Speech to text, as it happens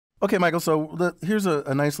Okay, Michael, so here's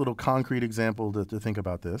a nice little concrete example to think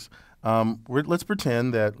about this. Let's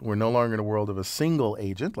pretend that we're no longer in a world of a single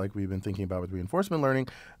agent, like we've been thinking about with reinforcement learning,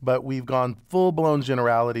 but we've gone full-blown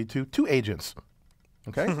generality to two agents,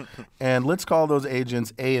 okay? And let's call those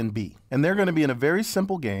agents A and B. And they're going to be in a very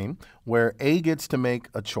simple game where A gets to make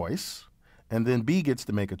a choice, and then B gets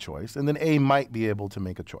to make a choice, and then A might be able to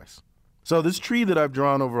make a choice. So this tree that I've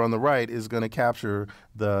drawn over on the right is going to capture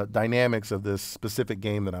the dynamics of this specific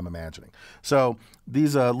game that I'm imagining. So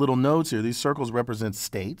these little nodes here, these circles represent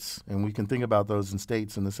states, and we can think about those in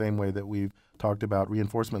states in the same way that we've talked about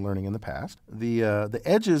reinforcement learning in the past. The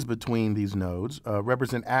edges between these nodes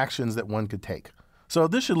represent actions that one could take. So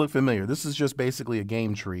this should look familiar. This is just basically a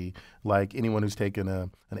game tree like anyone who's taken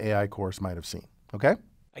an AI course might have seen. Okay?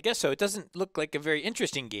 I guess so. It doesn't look like a very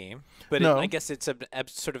interesting game, but No. I guess it's a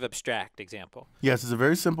sort of abstract example. Yes, it's a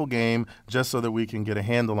very simple game just so that we can get a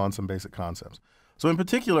handle on some basic concepts. So in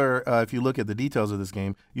particular, if you look at the details of this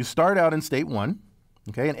game, you start out in state 1,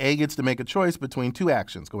 okay, and A gets to make a choice between two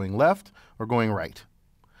actions, going left or going right.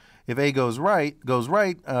 If A goes right,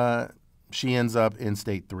 she ends up in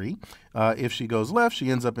state 3. If she goes left, she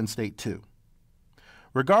ends up in state 2.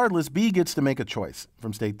 Regardless, B gets to make a choice.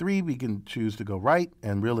 From state 3, we can choose to go right,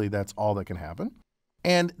 and really that's all that can happen.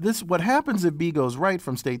 And what happens if B goes right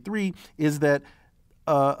from state 3 is that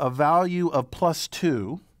a value of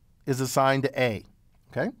 +2 is assigned to A,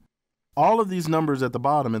 okay? All of these numbers at the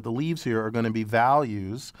bottom, at the leaves here, are going to be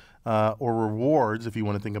values or rewards, if you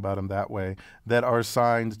want to think about them that way, that are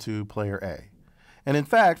assigned to player A. And in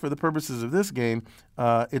fact, for the purposes of this game,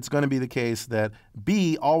 it's going to be the case that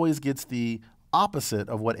B always gets the opposite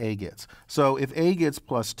of what A gets. So if A gets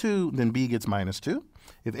 +2, then B gets -2.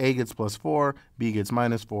 If A gets +4, B gets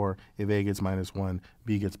 -4. If A gets -1,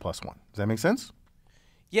 B gets +1. Does that make sense?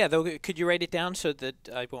 Yeah, though, could you write it down so that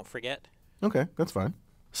I won't forget? Okay, that's fine.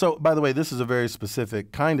 So, by the way, this is a very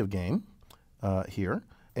specific kind of game here,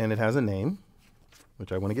 and it has a name,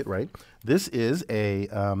 which I want to get right. This is a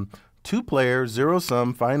two-player,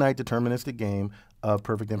 zero-sum, finite deterministic game of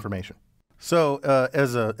perfect information. So,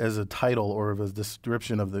 as a title or as a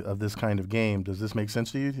description of this kind of game, does this make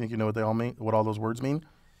sense to you? Do you think you know what they all mean? What all those words mean?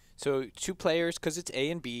 So two players because it's A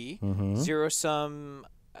and B. Zero sum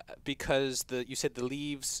because you said the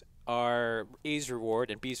leaves are A's reward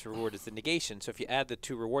and B's reward is the negation. So if you add the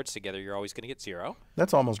two rewards together, you're always going to get 0.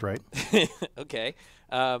 That's almost right. Okay.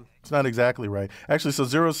 It's not exactly right. Actually, so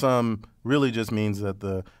zero sum really just means that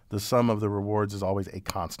the sum of the rewards is always a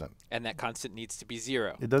constant. And that constant needs to be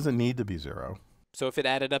 0. It doesn't need to be 0. So if it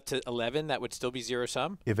added up to 11, that would still be zero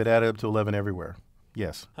sum? If it added up to 11 everywhere,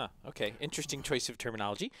 yes. Huh, okay. Interesting choice of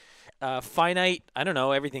terminology. Finite, I don't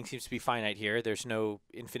know. Everything seems to be finite here. There's no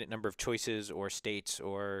infinite number of choices or states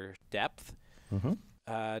or depth.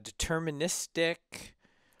 Deterministic.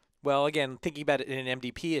 Well, again, thinking about it in an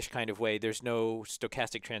MDP-ish kind of way, there's no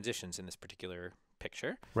stochastic transitions in this particular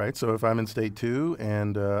picture. Right. So if I'm in state 2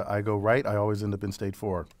 and I go right, I always end up in state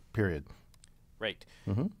 4, period. Right.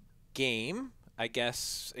 Game, I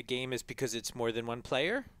guess a game is because it's more than one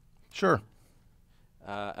player? Sure.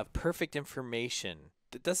 Of perfect information.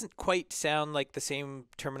 That doesn't quite sound like the same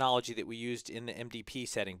terminology that we used in the MDP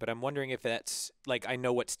setting, but I'm wondering if that's like I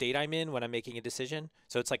know what state I'm in when I'm making a decision.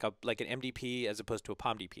 So it's like an MDP as opposed to a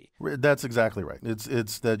POMDP. That's exactly right.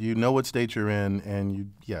 It's that you know what state you're in,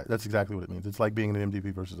 and yeah, that's exactly what it means. It's like being an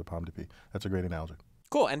MDP versus a POMDP. That's a great analogy.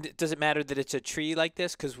 Cool. And does it matter that it's a tree like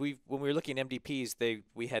this? Because when we were looking at MDPs,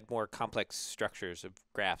 we had more complex structures of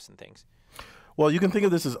graphs and things. Well, you can think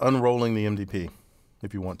of this as unrolling the MDP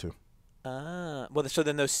if you want to. Well, so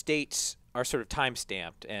then those states are sort of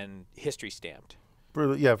time-stamped and history-stamped.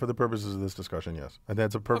 For the purposes of this discussion, yes. And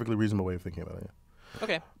that's a perfectly reasonable way of thinking about it. Yeah.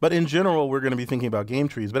 Okay. But in general, we're going to be thinking about game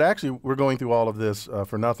trees. But actually, we're going through all of this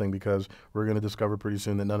for nothing because we're going to discover pretty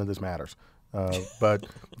soon that none of this matters. But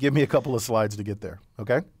give me a couple of slides to get there,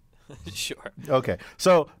 okay? Sure. Okay.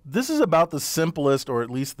 So this is about the simplest, or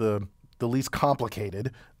at least the least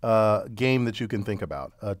complicated game that you can think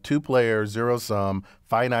about. A two-player, zero-sum,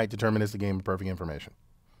 finite deterministic game of perfect information.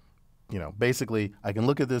 You know, basically, I can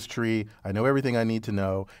look at this tree, I know everything I need to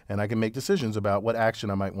know, and I can make decisions about what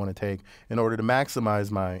action I might want to take in order to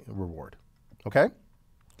maximize my reward. Okay?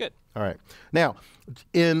 Good. All right. Now,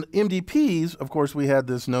 in MDPs, of course, we had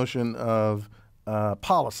this notion of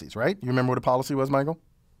policies, right? You remember what a policy was, Michael?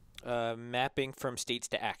 Mapping from states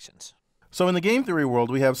to actions. So in the game theory world,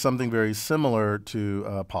 we have something very similar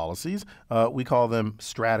to policies. We call them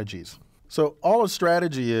strategies. So all a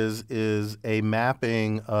strategy is a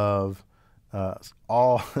mapping of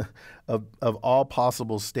all of all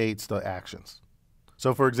possible states to actions.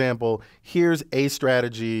 So for example, here's a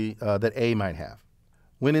strategy that A might have.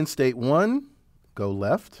 When in state 1, go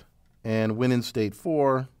left. And when in state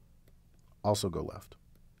 4, also go left.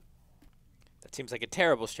 That seems like a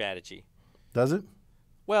terrible strategy. Does it?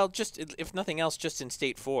 Well, just if nothing else, just in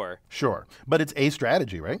state 4. Sure. But it's a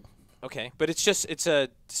strategy, right? Okay, but it's a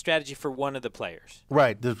strategy for one of the players.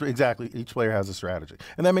 Right, exactly. Each player has a strategy.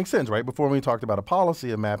 And that makes sense, right? Before we talked about a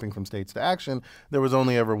policy of mapping from states to action, there was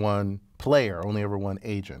only ever one player, only ever one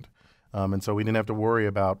agent. And so we didn't have to worry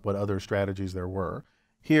about what other strategies there were.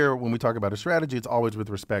 Here, when we talk about a strategy, it's always with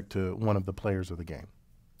respect to one of the players of the game.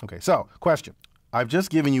 Okay, so question. I've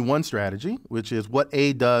just given you one strategy, which is what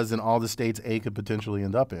A does in all the states A could potentially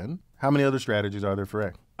end up in. How many other strategies are there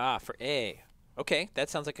for A? For A. Okay,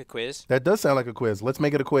 that sounds like a quiz. That does sound like a quiz. Let's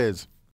make it a quiz.